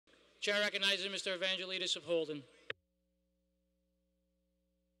Chair recognizes Mr. Evangelidis of Holden.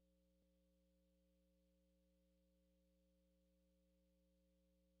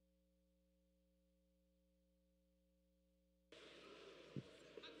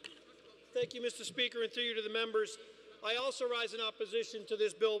 Thank you, Mr. Speaker, and through you to the members. I also rise in opposition to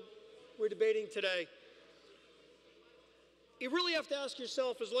this bill we're debating today. You really have to ask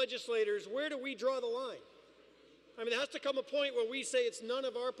yourself as legislators, where do we draw the line? I mean, there has to come a point where we say it's none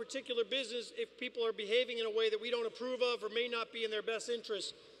of our particular business if people are behaving in a way that we don't approve of or may not be in their best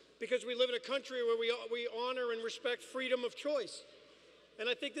interest, because we live in a country where we honor and respect freedom of choice. And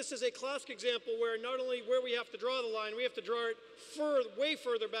I think this is a classic example where not only where we have to draw the line, we have to draw it way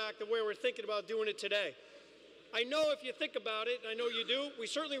further back than where we're thinking about doing it today. I know if you think about it, and I know you do, we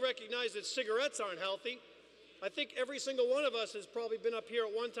certainly recognize that cigarettes aren't healthy. I think every single one of us has probably been up here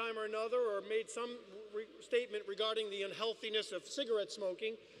at one time or another or made some statement regarding the unhealthiness of cigarette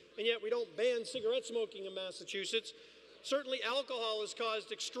smoking, and yet we don't ban cigarette smoking in Massachusetts. Certainly alcohol has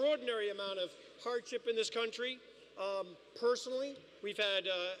caused extraordinary amount of hardship in this country. Personally, we've had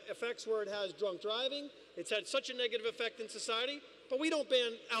effects where it has drunk driving. It's had such a negative effect in society, but we don't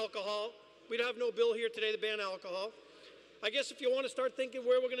ban alcohol. We'd have no bill here today to ban alcohol. I guess if you want to start thinking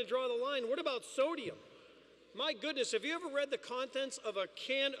where we're going to draw the line, what about sodium? My goodness, have you ever read the contents of a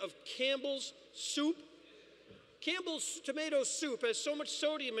can of Campbell's soup? Campbell's tomato soup has so much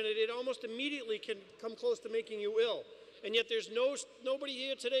sodium in it, it almost immediately can come close to making you ill. And yet there's nobody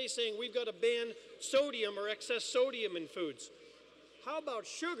here today saying we've got to ban sodium or excess sodium in foods. How about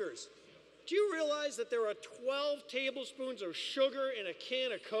sugars? Do you realize that there are 12 tablespoons of sugar in a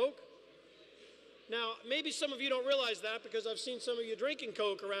can of Coke? Now, maybe some of you don't realize that because I've seen some of you drinking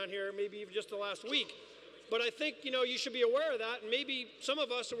Coke around here, maybe even just the last week. But I think, you should be aware of that, and maybe some of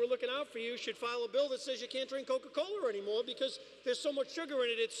us, who are looking out for you, should file a bill that says you can't drink Coca-Cola anymore because there's so much sugar in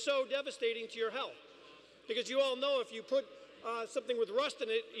it, it's so devastating to your health. Because you all know if you put something with rust in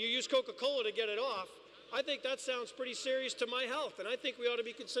it, you use Coca-Cola to get it off. I think that sounds pretty serious to my health, and I think we ought to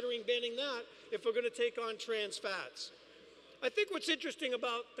be considering banning that if we're going to take on trans fats. I think what's interesting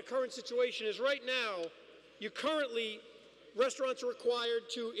about the current situation is right now, restaurants are required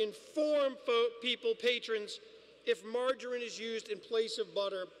to inform patrons, if margarine is used in place of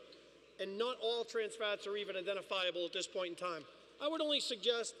butter, and not all trans fats are even identifiable at this point in time. I would only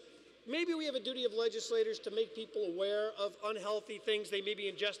suggest maybe we have a duty of legislators to make people aware of unhealthy things they may be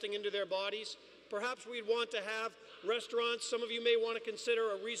ingesting into their bodies. Perhaps we'd want to have restaurants, some of you may want to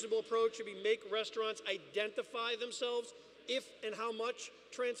consider a reasonable approach would be make restaurants identify themselves if and how much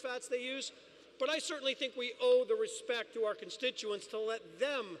trans fats they use. But I certainly think we owe the respect to our constituents to let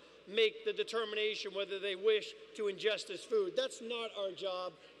them make the determination whether they wish to ingest this food. That's not our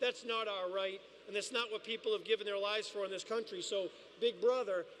job, that's not our right, and that's not what people have given their lives for in this country. So Big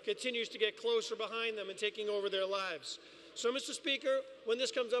Brother continues to get closer behind them and taking over their lives. So, Mr. Speaker, when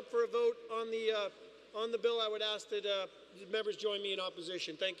this comes up for a vote on the bill, I would ask that members join me in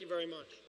opposition. Thank you very much.